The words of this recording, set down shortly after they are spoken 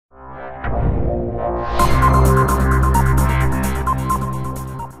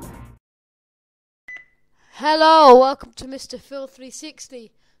Hello, welcome to Mr. Phil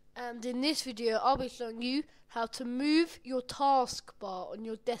 360, and in this video I'll be showing you how to move your taskbar on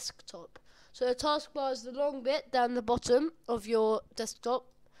your desktop. So the taskbar is the long bit down the bottom of your desktop,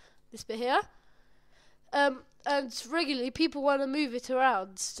 this bit here, and regularly people want to move it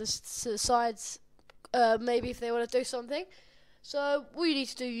around, just to the sides, maybe if they want to do something. So what you need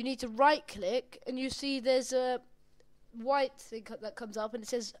to do, you need to right click, and you see there's a white thing that comes up and it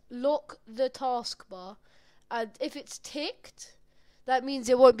says lock the taskbar. And if it's ticked, that means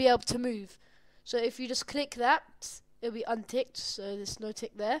it won't be able to move. So if you just click that, it'll be unticked, so there's no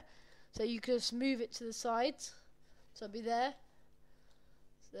tick there. So you can just move it to the side, so it'll be there.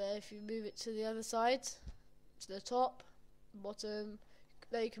 So if you move it to the other side, to the top, bottom,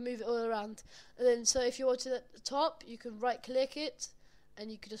 there you can move it all around. And then so if you want to the top, you can right click it,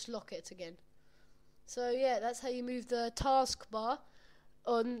 and you can just lock it again. So yeah, that's how you move the taskbar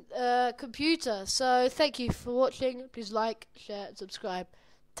on a computer. So thank you for watching. Please like, share and subscribe.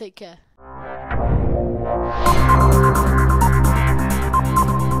 Take care.